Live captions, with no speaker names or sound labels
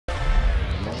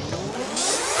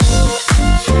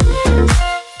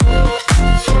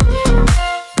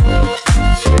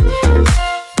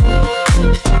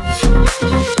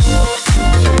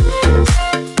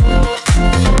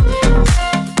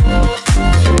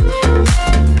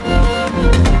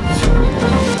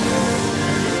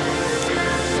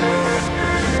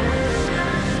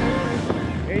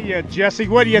Jesse,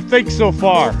 what do you think so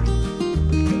far?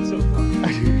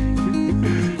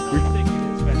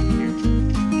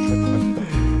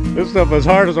 This stuff is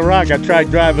hard as a rock. I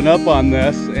tried driving up on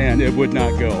this and it would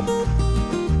not go.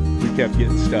 We kept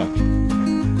getting stuck.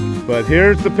 But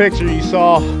here's the picture you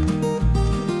saw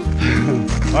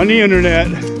on the internet.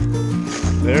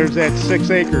 There's that 6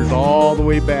 acres all the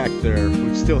way back there.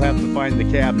 We still have to find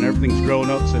the cabin. Everything's grown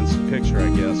up since the picture, I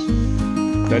guess.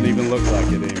 Doesn't even look like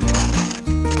it anymore.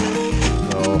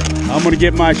 So I'm gonna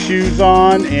get my shoes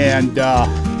on and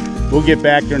we'll get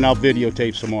back there and I'll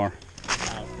videotape some more.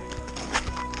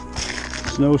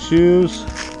 Snowshoes.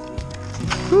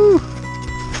 Whew.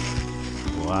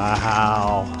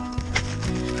 Wow.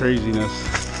 It's craziness.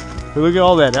 But look at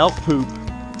all that elk poop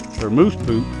or moose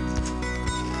poop.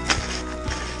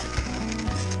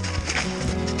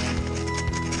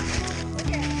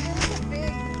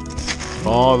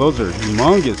 Oh, those are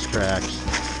humongous tracks.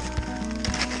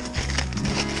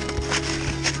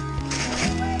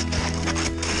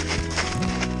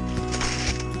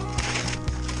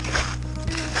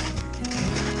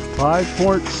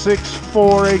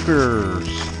 .64 acres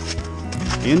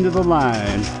into the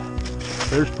line.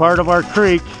 There's part of our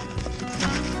creek.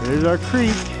 There's our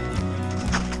creek.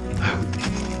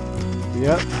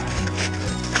 Yep.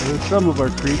 There's some of our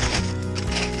creek.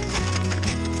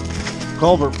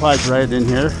 Culvert pipe right in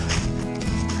here.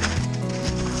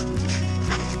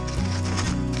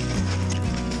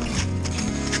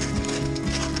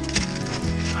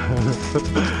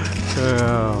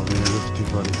 Oh man, that's too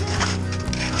funny.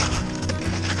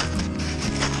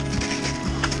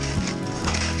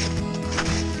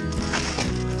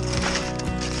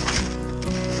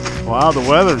 Wow, the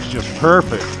weather's just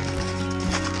perfect.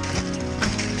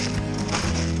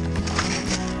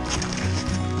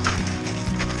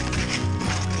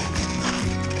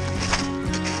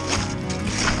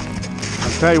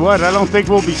 I'll tell you what, I don't think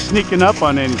we'll be sneaking up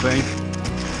on anything.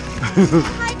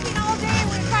 Hiking all day,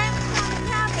 we finally found a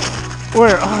cabin.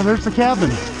 Where? Oh, there's the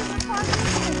cabin.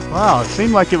 Wow, it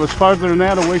seemed like it was farther than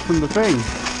that away from the thing.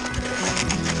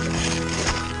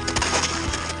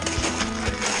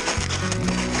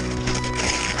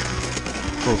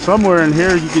 So somewhere in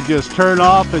here you could just turn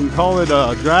off and call it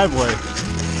a driveway.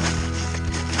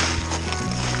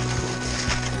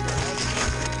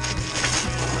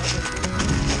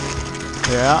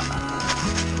 Yeah.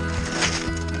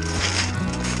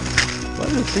 Why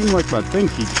does it seem like my thing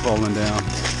keeps falling down?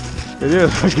 It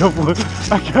is.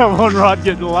 I got one rod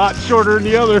getting a lot shorter than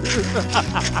the other.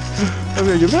 I'm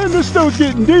thinking, man, this snow's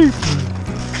getting deep.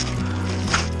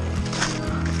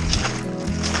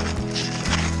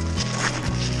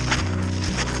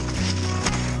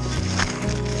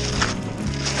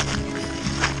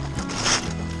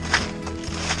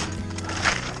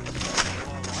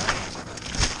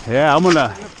 Yeah, I'm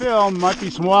gonna film. Might be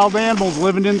some wild animals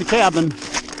living in the cabin.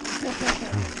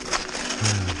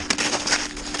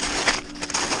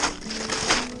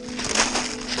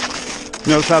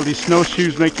 Notice how these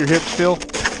snowshoes make your hips feel?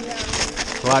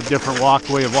 Yeah. A lot different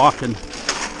way of walking.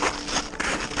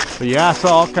 But yeah, I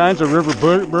saw all kinds of river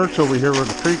birch over here where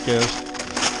the creek is.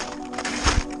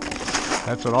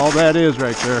 That's what all that is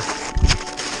right there.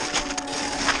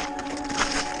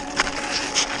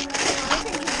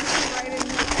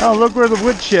 Oh, look where the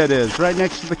woodshed is, right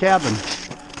next to the cabin.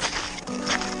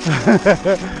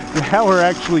 Now we're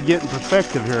actually getting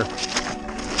perspective here.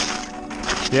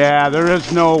 Yeah, there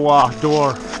is no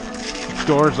door.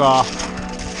 Door's off.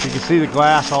 You can see the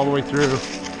glass all the way through.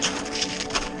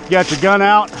 You got your gun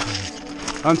out,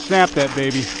 unsnap that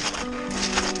baby.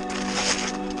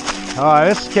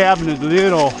 This cabin is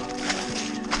little,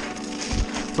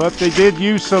 but they did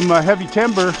use some heavy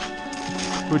timber,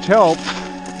 which helped.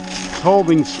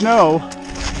 Holding snow.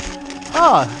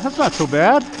 Ah, that's not so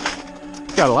bad.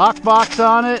 Got a lockbox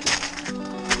on it.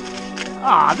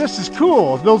 Ah, this is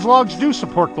cool. Those logs do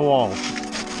support the walls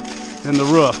and the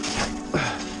roof.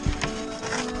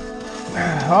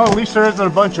 Oh, at least there isn't a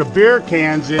bunch of beer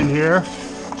cans in here.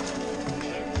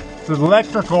 There's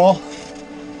electrical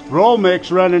roll mix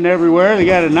running everywhere. They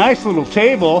got a nice little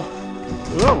table.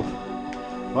 Whoa.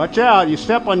 Watch out, you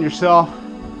step on yourself.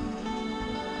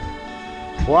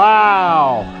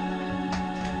 Wow.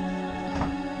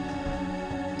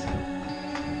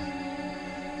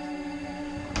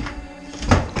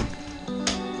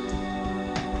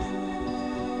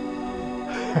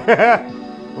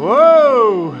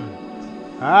 Whoa.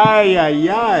 Ay, ay,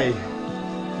 ay.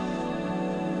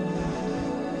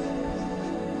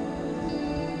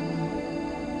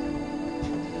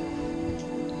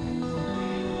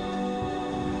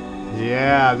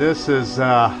 Yeah, this is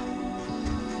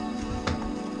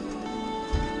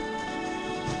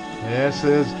This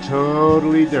is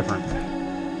totally different.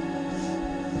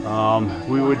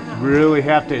 We would really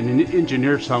have to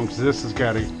engineer some because this has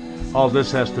got to, all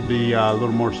this has to be a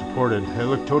little more supported. It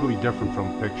looked totally different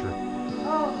from the picture.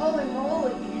 Oh, holy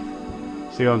moly.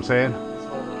 See what I'm saying? It's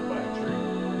holding up by a tree.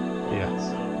 Yeah.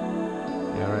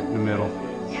 Yeah, right in the middle.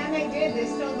 And they did. They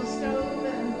stole the stove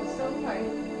and the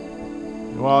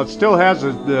stovepipe. Well, it still has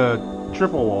the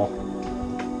triple wall.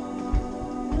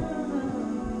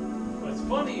 What's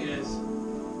funny is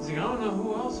like, I don't know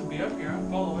who else would be up here. I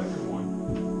follow everyone.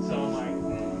 So I'm like,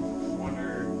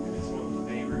 wonder if it's one of the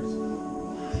neighbors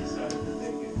decided to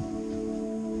take it.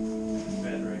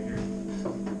 Bed right here.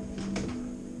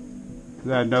 Is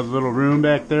that another little room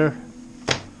back there?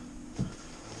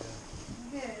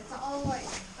 Yeah, it's all like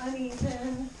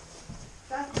uneven.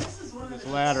 This is one of This the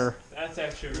ladder. That's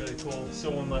actually really cool.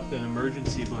 Someone left an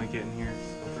emergency blanket in here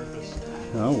on purpose.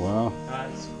 Oh wow.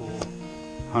 That's cool.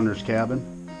 Hunter's cabin.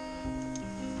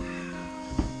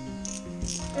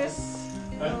 This.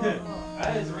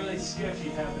 That is really sketchy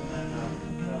having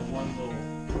that one little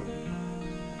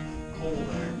hole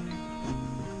there.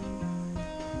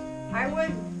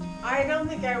 I don't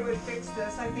think I would fix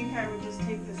this. I think I would just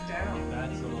take this down.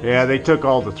 That's a little Yeah, they took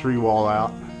all the 3 wall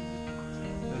out.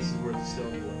 This is where the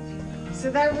stove was.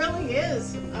 So that really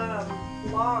is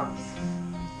logs.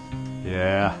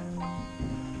 Yeah.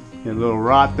 Get a little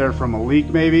rot there from a leak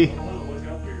maybe. A little look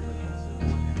up here, but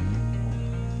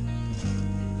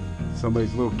that's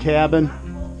Somebody's little cabin.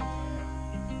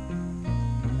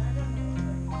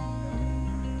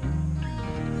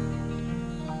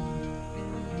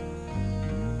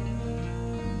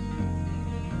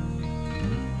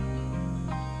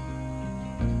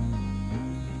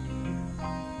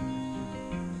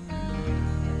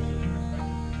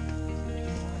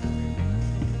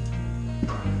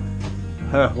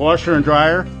 Washer and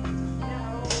dryer.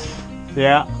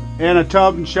 Yeah, and a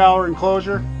tub and shower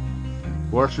enclosure.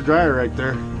 Washer dryer right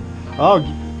there.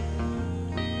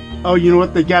 Oh, you know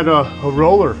what? They got a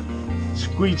roller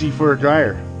squeegee for a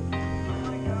dryer.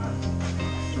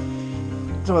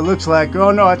 So it looks like.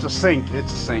 Oh no, it's a sink.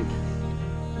 It's a sink.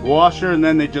 Washer, and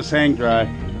then they just hang dry.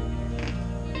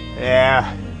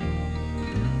 Yeah.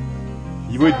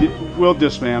 We'll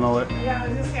dismantle it. Yeah, I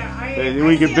was just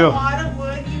We I could see build- a lot of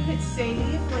wood you could save.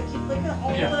 Like you look at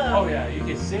all yeah. the. Oh yeah, you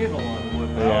can save a lot of wood,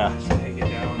 but Yeah. I'll just take it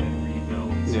down and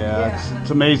rebuild. Yeah,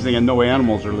 it's amazing, and no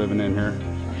animals are living in here.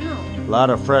 No. A lot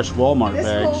of fresh Walmart This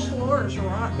bags. whole floor is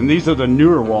rotten. And these are the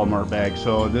newer Walmart bags,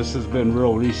 so this has been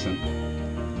real recent.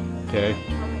 Okay.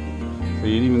 So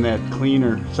even that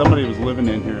cleaner, somebody was living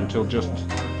in here until just,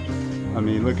 I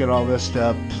mean, look at all this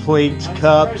stuff. Plates, I'm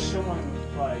cups. surprised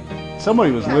someone, like,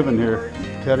 Somebody was living here.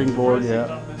 Cutting board,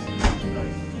 yeah.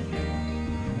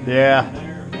 Yeah.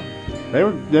 They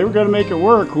were gonna make it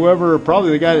work, whoever,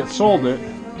 probably the guy that sold it.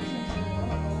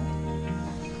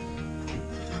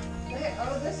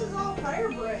 Oh, this is all fire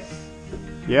brick.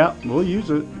 Yeah, we'll use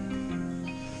it.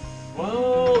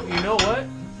 Well, you know what?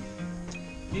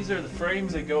 These are the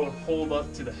frames that go and hold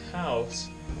up to the house,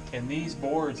 and these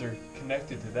boards are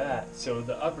connected to that. So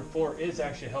the upper floor is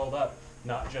actually held up,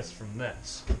 not just from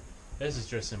this. This is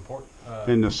just important.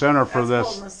 In the center for That's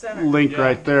this called the center. link Yeah.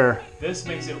 right there. This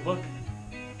makes it look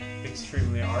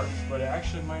extremely arched, but it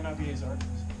actually might not be as arched.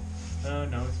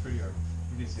 No, it's pretty arched.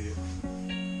 You can see it.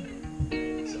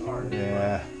 It's arched.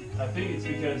 Yeah, but I think it's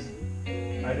because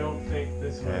I don't think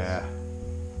this was. yeah.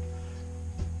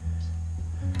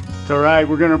 It's alright,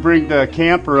 we're gonna bring the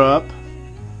camper up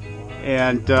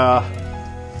and You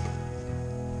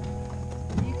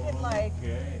could like.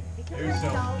 Okay. You could There's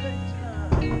some.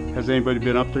 salvage. has anybody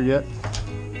been up there yet?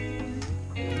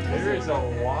 There is a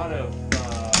lot of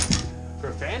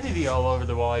profanity all over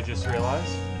the wall, I just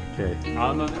realized. Okay.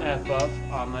 I'm an F up,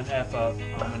 I'm an F up,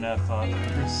 I'm an F up.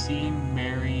 Christine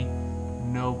Mary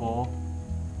Noble.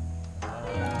 I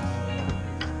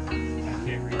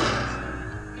can't read this.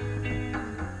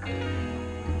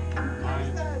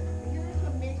 Here's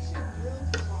the makeshift grill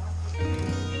box.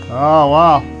 Oh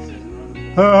wow.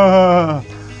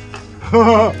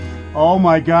 Oh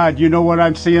my God, you know what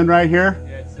I'm seeing right here?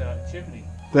 Yeah, it's a chimney.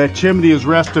 That chimney is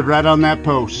rested right on that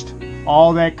post.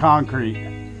 All that concrete.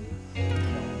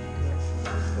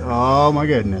 Oh my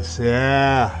goodness,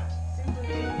 yeah.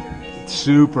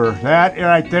 Super. That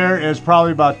right there is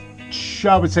probably about,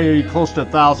 I would say, close to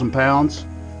 1,000 pounds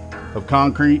of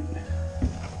concrete.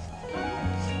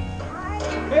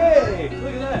 Hey,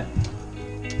 look at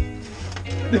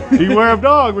that. Beware of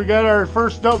dog. We got our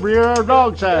first beware of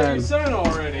dog sign. There's your son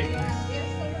already.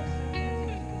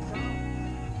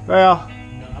 Well,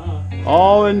 Nuh-uh.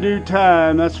 all in due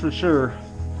time, that's for sure.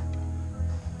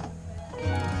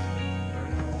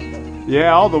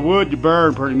 Yeah, all the wood you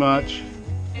burn pretty much.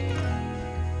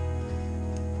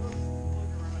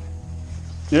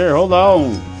 Here, hold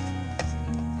on.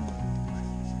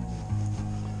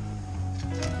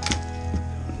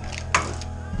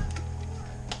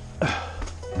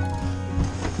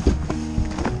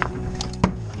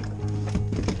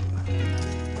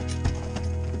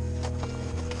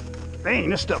 Dang,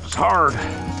 this stuff is hard.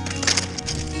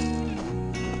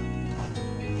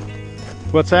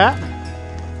 What's that?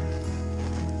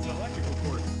 It's an electrical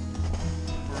cord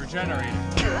for a generator.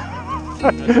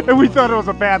 And we thought it was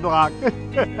a padlock.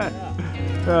 Yeah.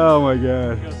 Oh my It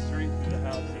god. goes straight through the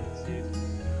house. You can see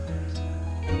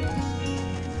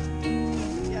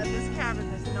it. Yeah, this cabin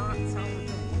is not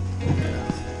solid.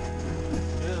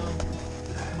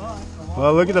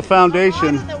 Well, look at the A lot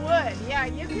foundation. of the wood, yeah,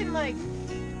 you can like,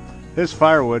 It's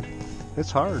firewood.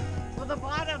 It's hard. well, the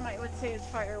bottom I would say is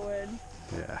firewood.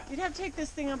 Yeah. You'd have to take this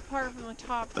thing apart from the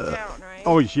top down, right?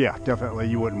 Oh yeah, definitely.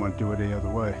 You wouldn't want to do it any other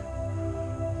way.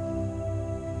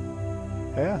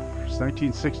 Yeah, it's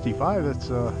 1965.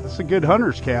 That's a good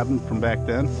hunter's cabin from back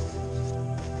then. So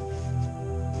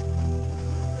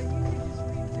you could just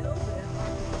rebuild it.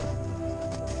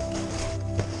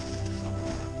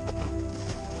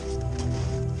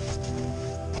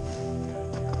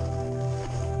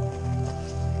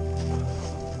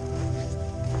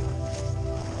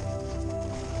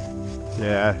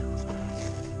 Yeah.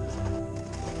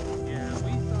 Yeah,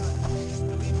 we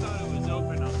thought it was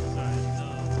open on the side. No,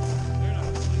 they're not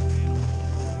completely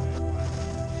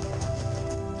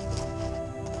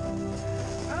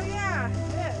Oh yeah,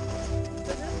 this.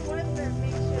 So this was their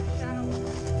makeshift shower.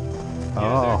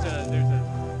 Oh. Yeah, there's a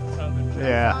tub and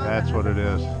Yeah, that's what it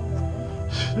is.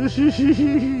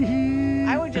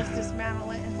 I would just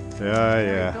dismantle it and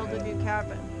Yeah. build a new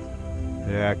cabin.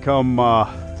 Yeah, come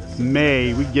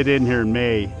May, we get in here in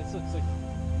May. This looks like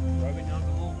rubbing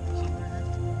alcohol or something.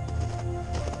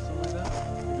 Something like that.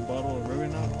 Like a bottle of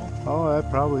rubbing alcohol. Oh, that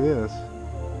probably is.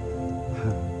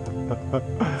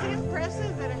 It's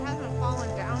impressive that it hasn't fallen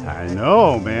down. I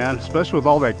know, man, especially with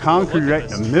all that concrete Look at right in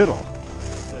this. the middle.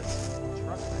 This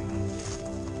truck thing.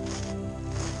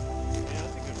 Yeah,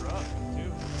 that's a good rub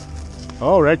too.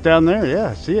 Oh, right down there.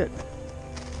 Yeah, I see it.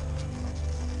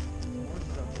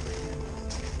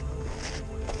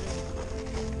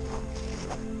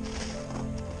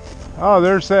 Oh,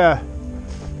 there's that.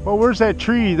 Well, where's that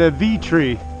tree? The V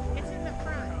tree. It's in the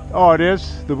front. Oh, it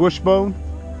is? The wishbone?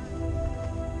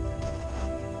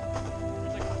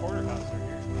 There's like a quarter house right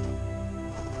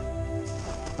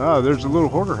here. Oh, there's a little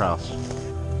hoarder house.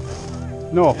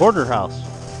 No, a hoarder house.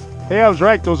 Hey, I was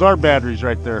right. Those are batteries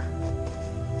right there.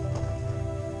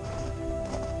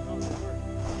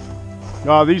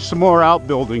 Oh, these some more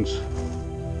outbuildings.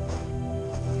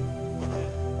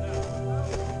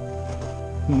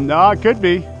 No, it could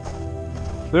be.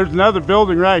 There's another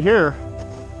building right here.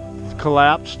 It's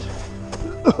collapsed.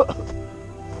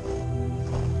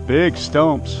 Big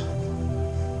stumps.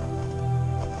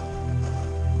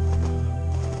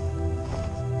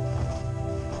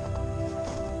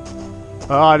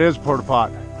 Oh, it is a porta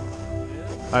pot.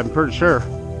 I'm pretty sure.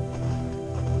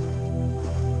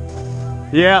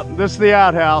 Yeah, this is the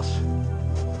outhouse.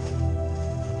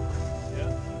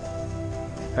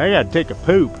 I gotta take a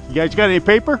poop. You guys got any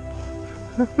paper?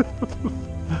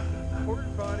 Porta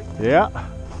potty. Yeah.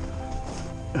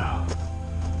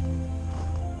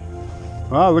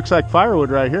 Well, it looks like firewood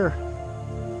right here.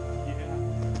 Yeah.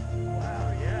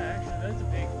 Wow, yeah, actually that's a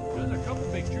big, there's a couple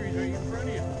big trees right in front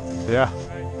of you. Yeah.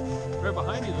 Right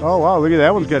behind you. Oh wow, look at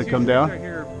that one's gotta come down. Right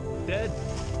here, dead.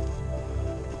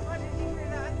 Oh, did you hear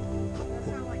that? That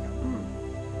sounded like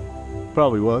a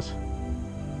Probably was.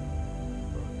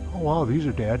 Oh wow, these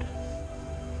are dead.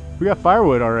 We got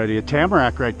firewood already. A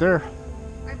tamarack right there.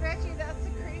 I bet you that's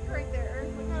the creek right there.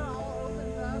 Look how it all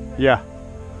opens up. Yeah.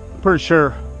 Pretty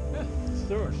sure.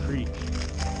 Store creek.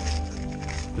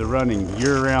 The running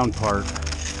year-round part.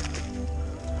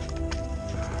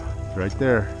 Right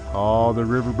there. All the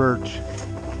river birch.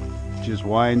 Just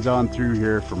winds on through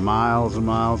here for miles and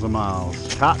miles and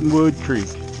miles. Cottonwood Creek.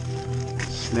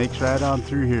 Snakes right on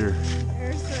through here.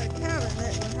 There's the cabin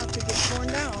that will have to get torn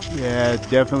down. Yeah,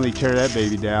 definitely tear that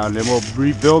baby down. Then we'll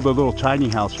rebuild a little tiny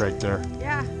house right there.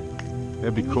 Yeah.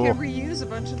 That'd be And cool. you can reuse a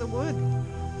bunch of the wood.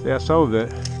 Yeah, some of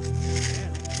it.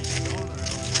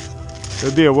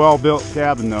 It'd be a well-built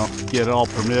cabin though. Get it all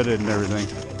permitted and everything.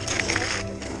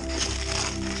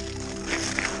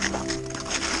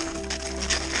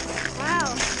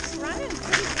 Wow, it's running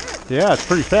pretty good. Yeah, it's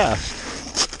pretty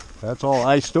fast. That's all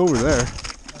iced over there.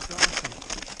 That's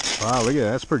awesome. Wow, look at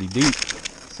that. That's pretty deep.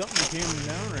 Something came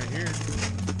down right here.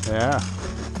 Yeah.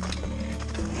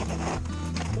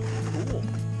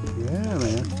 Yeah, man.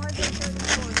 More than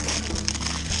 34.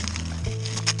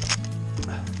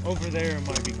 Over there it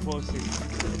might be closer.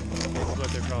 That's what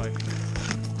they're probably.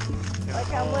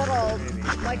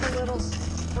 Like a little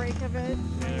break of it.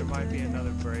 Yeah, there might be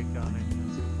another break on it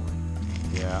at some point.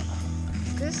 Yeah.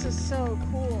 This is so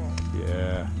cool.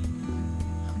 Yeah.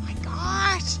 Oh my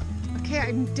gosh. Okay,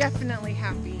 I'm definitely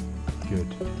happy. Good.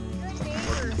 Good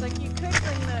neighbors. Like you could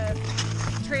bring the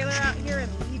trailer out here and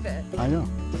leave it. I know.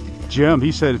 Jim,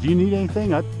 he said if you need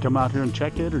anything, I'd come out here and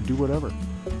check it or do whatever.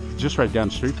 Just right down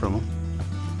the street from him.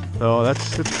 So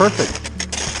it's perfect.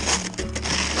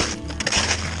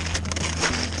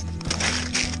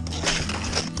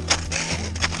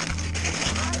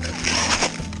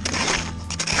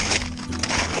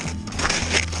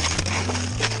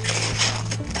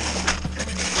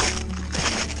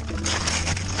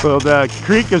 So the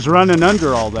creek is running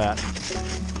under all that.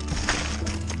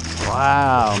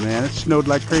 Wow, man, it snowed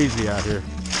like crazy out here.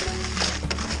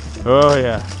 Oh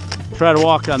yeah. Try to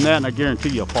walk on that and I guarantee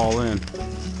you'll fall in.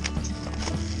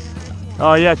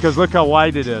 Oh yeah, because look how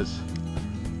wide it is.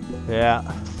 Yeah.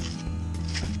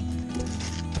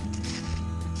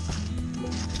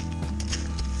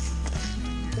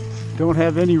 Don't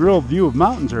have any real view of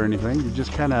mountains or anything. You're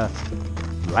just kind of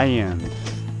land.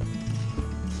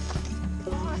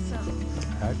 Awesome.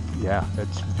 Yeah,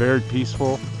 it's very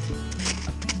peaceful.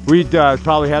 We'd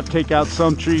probably have to take out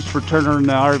some trees for turning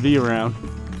the RV around.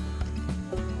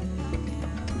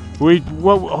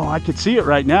 Oh, I could see it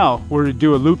right now. We're to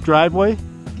do a loop driveway,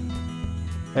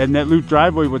 and that loop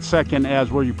driveway would second as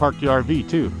where you park the RV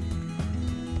too.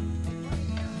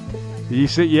 You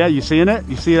see? Yeah, you seeing it?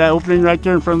 You see that opening right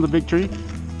there in front of the big tree?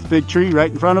 Big tree right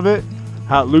in front of it.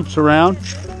 How it loops around.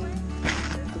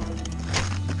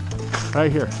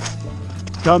 Right here.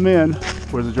 Come in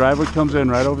where the driveway comes in,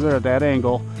 right over there at that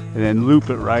angle, and then loop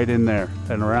it right in there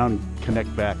and around,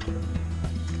 connect back.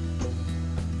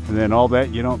 And then all that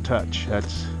you don't touch.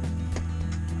 That's,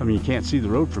 I mean, you can't see the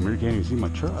road from here. You can't even see my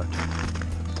truck.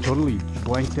 Totally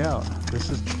blanked out. This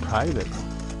is private.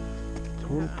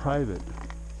 Total private.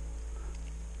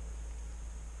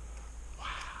 Wow.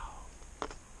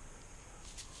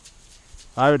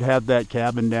 I would have that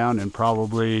cabin down in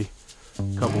probably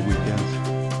a couple weekends.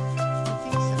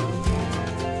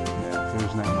 Yeah,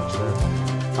 there's not much there.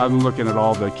 I'm looking at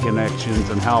all the connections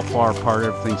and how far apart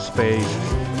everything's spaced.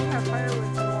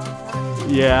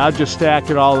 Yeah, I'll just stack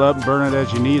it all up and burn it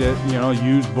as you need it. You know,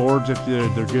 use boards if they're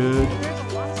good. There's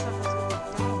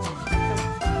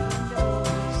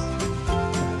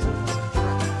a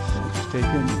lot of stuff Just take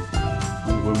in,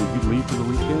 when we leave for the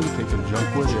weekend, take the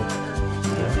junk with you.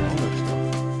 Yeah, all that stuff.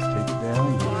 Take it down.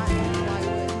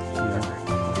 Yeah.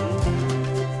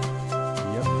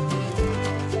 Yep.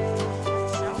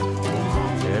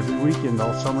 Every weekend,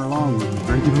 all summer long, we'll be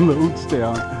bringing loads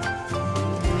down.